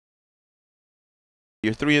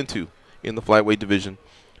You're 3-2 in the flyweight division.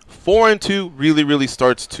 4-2 really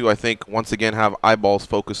starts to, I think, once again have eyeballs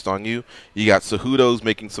focused on you. You got Cejudo's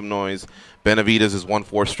making some noise. Benavidez has won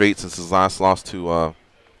 4 straight since his last loss to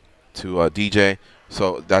DJ.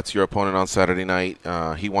 So that's your opponent on Saturday night.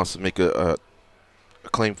 He wants to make a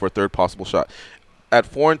claim for a third possible shot.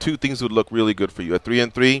 At 4-2, things would look really good for you. At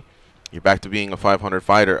 3-3, you're back to being a 500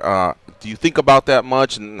 fighter. Do you think about that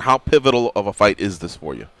much, and how pivotal of a fight is this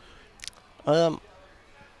for you?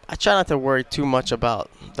 I try not to worry too much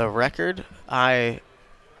about the record. I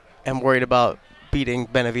am worried about beating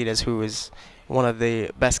Benavidez, who is one of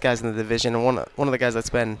the best guys in the division, and one of the guys that's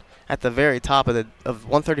been at the very top of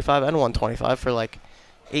 135 and 125 for like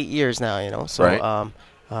 8 years now. You know, so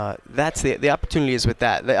right. That's the opportunity is with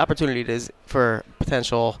that. The opportunity is for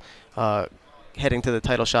potential heading to the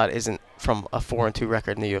title shot isn't from a 4-2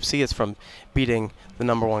 record in the UFC. It's from beating the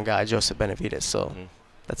 #1 guy, Joseph Benavidez. So.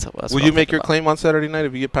 That's Will you make your claim on Saturday night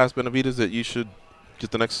if you get past Benavidez that you should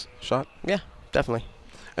get the next shot? Yeah, definitely.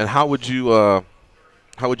 And how would you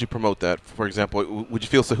promote that? For example, would you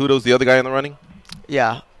feel Cejudo's the other guy in the running?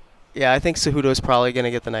 Yeah, I think Cejudo is probably going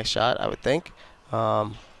to get the next shot. I would think.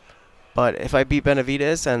 But if I beat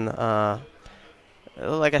Benavidez and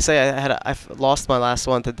like I say, I lost my last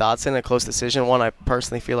one to Dodson, a close decision. One I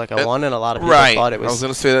personally feel like I won, and a lot of people thought it was. I was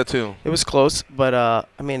going to say that too. It was close, but I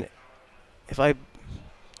mean, if I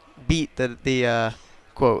beat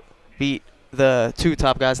beat the 2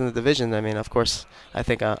 top guys in the division, I mean, of course, I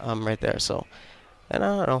think I'm right there. So, and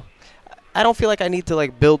I don't know. I don't feel like I need to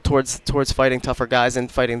like build towards fighting tougher guys and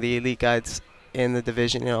fighting the elite guys in the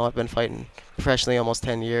division. You know, I've been fighting professionally almost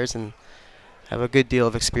 10 years and have a good deal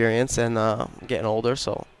of experience, and getting older.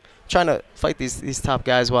 So, I'm trying to fight these top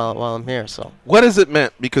guys while I'm here. So, what has it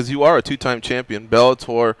meant? Because you are a 2-time champion,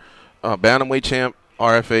 Bellator, bantamweight champ,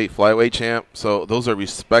 RFA flyweight champ, so those are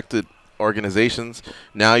respected organizations.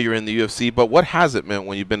 Now you're in the UFC, but what has it meant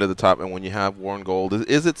when you've been to the top and when you have worn gold?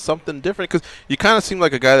 Is it something different? Because you kind of seem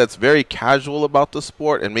like a guy that's very casual about the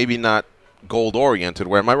sport and maybe not gold-oriented.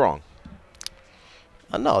 Where am I wrong?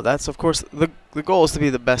 No, that's of course the goal is to be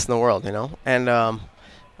the best in the world, you know. And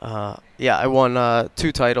yeah, I won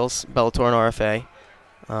 2 titles, Bellator and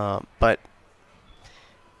RFA. But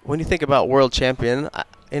when you think about world champion,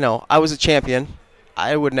 I was a champion.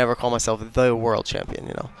 I would never call myself the world champion,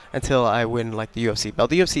 you know, until I win like the UFC belt.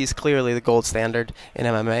 The UFC is clearly the gold standard in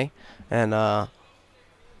MMA, and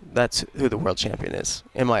that's who the world champion is,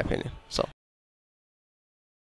 in my opinion. So.